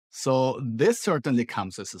So this certainly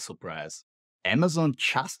comes as a surprise. Amazon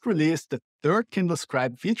just released the third Kindle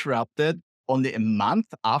Scribe feature update only a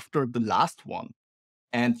month after the last one.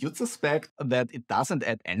 And you'd suspect that it doesn't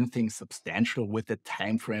add anything substantial with a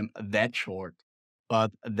time frame that short.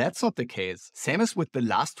 But that's not the case. Same as with the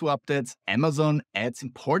last two updates, Amazon adds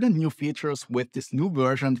important new features with this new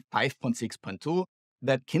version 5.6.2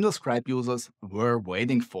 that Kindle Scribe users were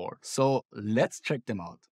waiting for. So let's check them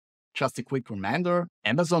out. Just a quick reminder,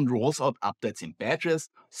 Amazon rolls out updates in batches,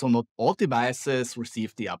 so not all devices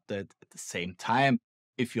receive the update at the same time.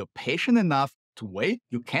 If you're patient enough to wait,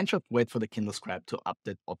 you can just wait for the Kindle Scribe to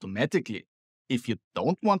update automatically. If you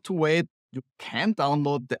don't want to wait, you can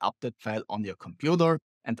download the update file on your computer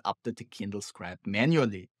and update the Kindle Scribe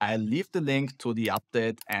manually. I'll leave the link to the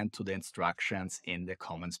update and to the instructions in the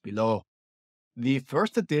comments below. The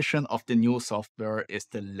first edition of the new software is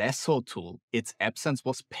the lasso tool. Its absence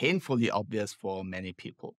was painfully obvious for many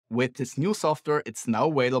people. With this new software, it's now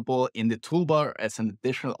available in the toolbar as an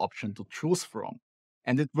additional option to choose from.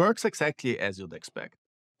 And it works exactly as you'd expect.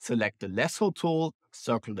 Select the lasso tool,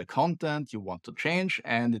 circle the content you want to change,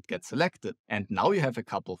 and it gets selected. And now you have a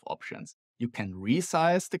couple of options. You can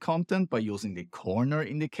resize the content by using the corner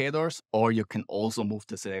indicators, or you can also move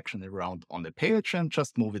the selection around on the page and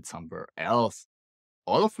just move it somewhere else.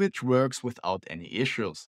 All of which works without any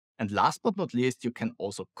issues. And last but not least, you can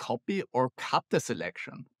also copy or cut the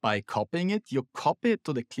selection. By copying it, you copy it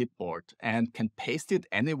to the clipboard and can paste it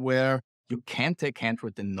anywhere you can take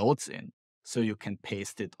handwritten notes in. So you can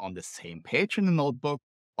paste it on the same page in a notebook,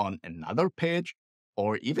 on another page,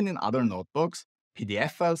 or even in other notebooks,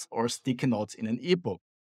 PDF files, or sticky notes in an ebook.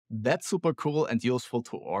 That's super cool and useful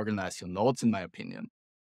to organize your notes, in my opinion.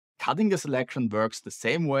 Cutting the selection works the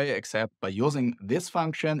same way, except by using this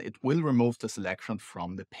function, it will remove the selection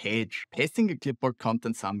from the page. Pasting a clipboard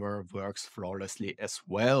content somewhere works flawlessly as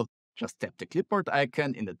well. Just tap the clipboard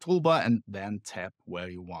icon in the toolbar and then tap where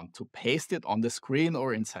you want to paste it on the screen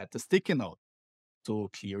or inside the sticky note. To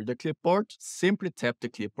clear the clipboard, simply tap the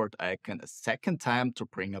clipboard icon a second time to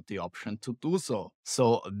bring up the option to do so.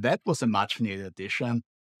 So that was a much needed addition.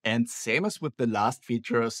 And same as with the last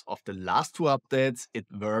features of the last two updates, it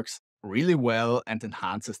works really well and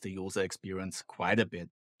enhances the user experience quite a bit.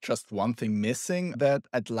 Just one thing missing that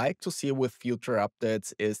I'd like to see with future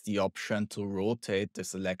updates is the option to rotate the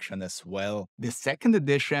selection as well. The second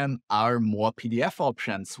edition are more PDF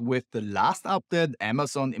options. With the last update,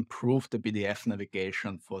 Amazon improved the PDF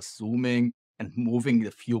navigation for zooming and moving the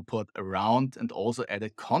viewport around and also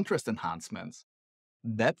added contrast enhancements.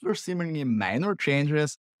 That were seemingly minor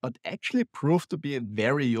changes, but actually proved to be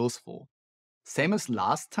very useful. Same as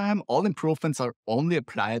last time, all improvements are only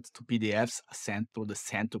applied to PDFs sent through the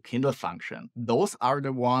Send to Kindle function. Those are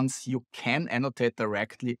the ones you can annotate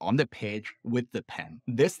directly on the page with the pen.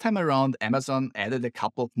 This time around, Amazon added a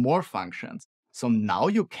couple of more functions. So now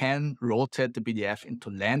you can rotate the PDF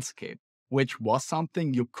into landscape, which was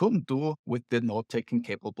something you couldn't do with the note-taking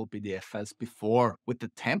capable PDF files before. With the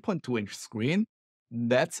 10.2-inch screen,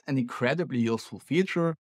 that's an incredibly useful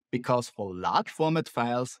feature because for large format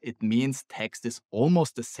files, it means text is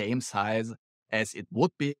almost the same size as it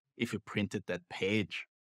would be if you printed that page.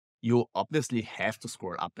 You obviously have to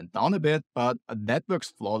scroll up and down a bit, but that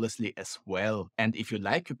works flawlessly as well. And if you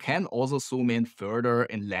like, you can also zoom in further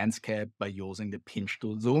in landscape by using the pinch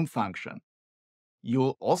to zoom function.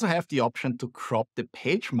 You also have the option to crop the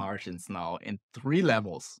page margins now in 3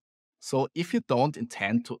 levels. So if you don't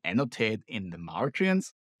intend to annotate in the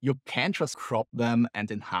margins, you can just crop them and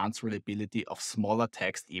enhance readability of smaller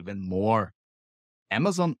text even more.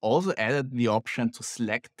 Amazon also added the option to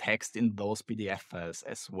select text in those PDF files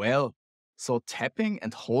as well. So tapping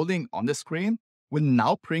and holding on the screen will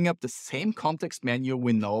now bring up the same context menu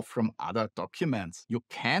we know from other documents. You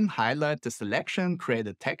can highlight the selection, create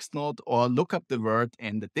a text note, or look up the word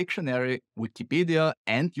in the dictionary, Wikipedia,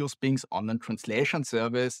 and use Bing's online translation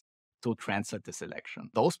service to translate the selection.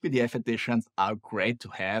 Those PDF editions are great to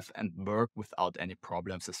have and work without any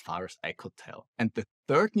problems as far as I could tell. And the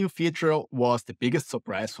third new feature was the biggest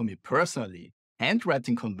surprise for me personally.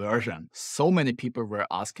 Handwriting conversion. So many people were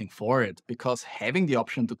asking for it because having the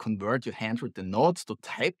option to convert your handwritten notes to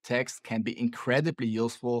typed text can be incredibly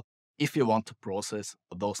useful if you want to process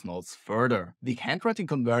those notes further. The handwriting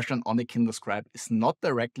conversion on the Kindle Scribe is not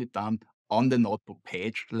directly done on the notebook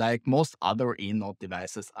page like most other e-note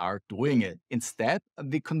devices are doing it. Instead,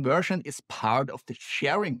 the conversion is part of the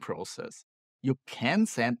sharing process. You can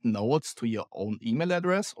send notes to your own email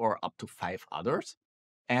address or up to 5 others.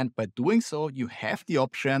 And by doing so, you have the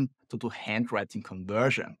option to do handwriting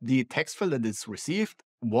conversion. The text file that is received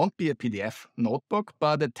won't be a PDF notebook,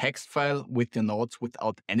 but a text file with your notes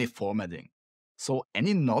without any formatting. So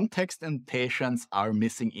any non-text annotations are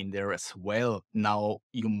missing in there as well. Now,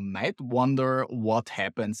 you might wonder what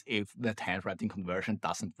happens if that handwriting conversion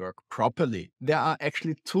doesn't work properly. There are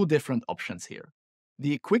actually two different options here.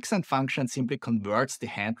 The quicksend function simply converts the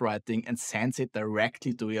handwriting and sends it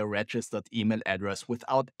directly to your registered email address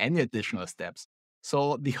without any additional steps.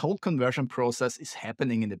 So the whole conversion process is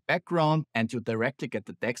happening in the background, and you directly get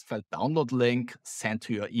the text file download link sent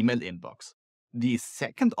to your email inbox. The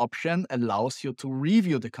second option allows you to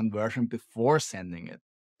review the conversion before sending it.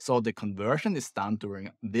 So the conversion is done during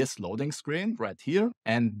this loading screen right here,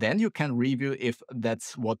 and then you can review if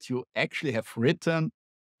that's what you actually have written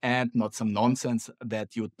and not some nonsense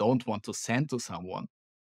that you don't want to send to someone.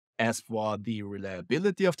 As for the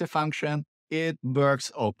reliability of the function, it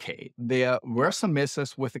works okay. There were some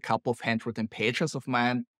misses with a couple of handwritten pages of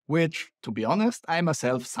mine, which, to be honest, I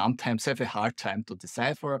myself sometimes have a hard time to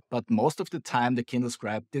decipher, but most of the time the Kindle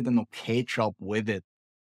Scribe did an okay job with it.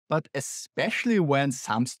 But especially when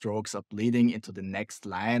some strokes are bleeding into the next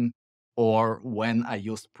line, or when I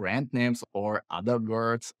use brand names or other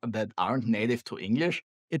words that aren't native to English,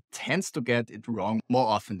 it tends to get it wrong more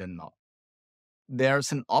often than not.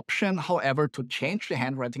 There's an option, however, to change the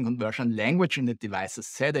handwriting conversion language in the device's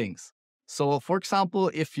settings. So, for example,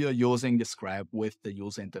 if you're using the Scribe with the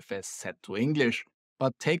user interface set to English,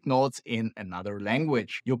 but take notes in another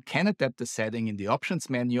language, you can adapt the setting in the options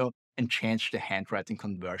menu and change the handwriting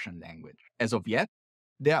conversion language. As of yet,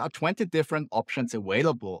 there are 20 different options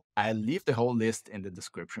available. I'll leave the whole list in the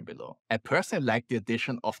description below. I personally like the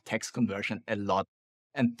addition of text conversion a lot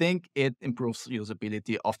and think it improves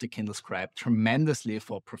usability of the Kindle Scribe tremendously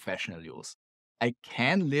for professional use. I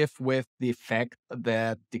can live with the fact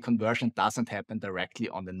that the conversion doesn't happen directly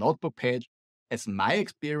on the notebook page, as my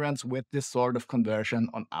experience with this sort of conversion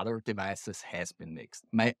on other devices has been mixed.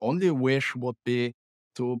 My only wish would be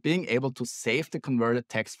to being able to save the converted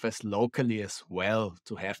text files locally as well,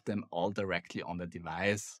 to have them all directly on the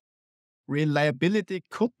device. Reliability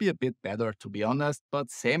could be a bit better, to be honest, but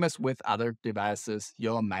same as with other devices,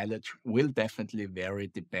 your mileage will definitely vary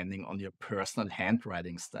depending on your personal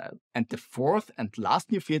handwriting style. And the fourth and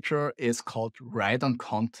last new feature is called Write on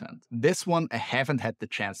Content. This one I haven't had the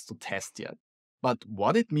chance to test yet. But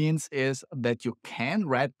what it means is that you can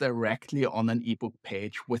write directly on an ebook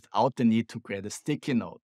page without the need to create a sticky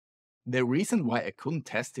note. The reason why I couldn't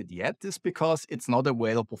test it yet is because it's not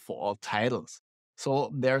available for all titles.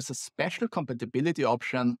 So there's a special compatibility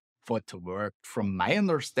option for it to work. From my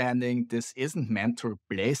understanding, this isn't meant to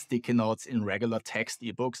replace sticky notes in regular text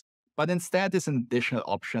ebooks, but instead is an additional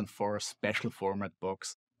option for special format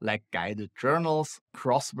books like guided journals,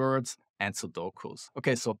 crosswords, and Sudokus.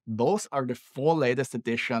 Okay, so those are the four latest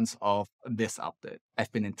editions of this update.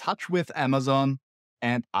 I've been in touch with Amazon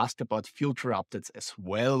and asked about future updates as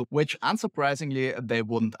well, which unsurprisingly, they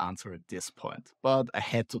wouldn't answer at this point. But I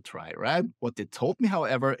had to try, right? What they told me,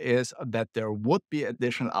 however, is that there would be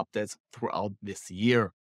additional updates throughout this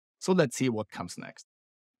year. So let's see what comes next.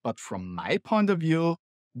 But from my point of view,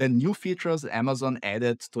 the new features Amazon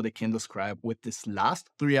added to the Kindle Scribe with these last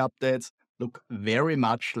three updates look very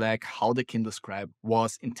much like how the Kindle Scribe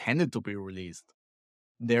was intended to be released.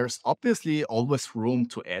 There's obviously always room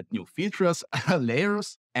to add new features,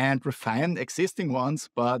 layers, and refine existing ones,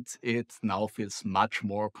 but it now feels much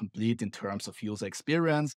more complete in terms of user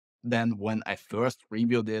experience than when I first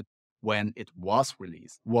reviewed it when it was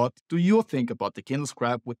released. What do you think about the Kindle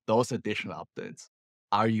Scribe with those additional updates?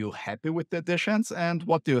 Are you happy with the additions, and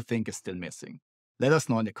what do you think is still missing? Let us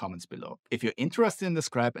know in the comments below. If you're interested in the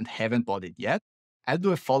Scribe and haven't bought it yet, I'll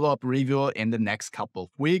do a follow-up review in the next couple of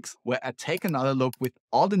weeks where I take another look with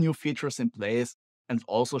all the new features in place and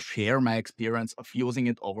also share my experience of using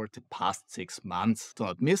it over the past 6 months. To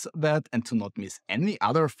not miss that and to not miss any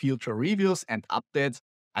other future reviews and updates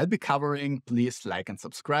I'll be covering, please like and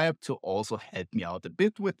subscribe to also help me out a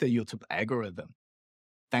bit with the YouTube algorithm.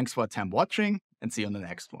 Thanks for your time watching and see you on the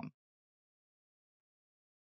next one.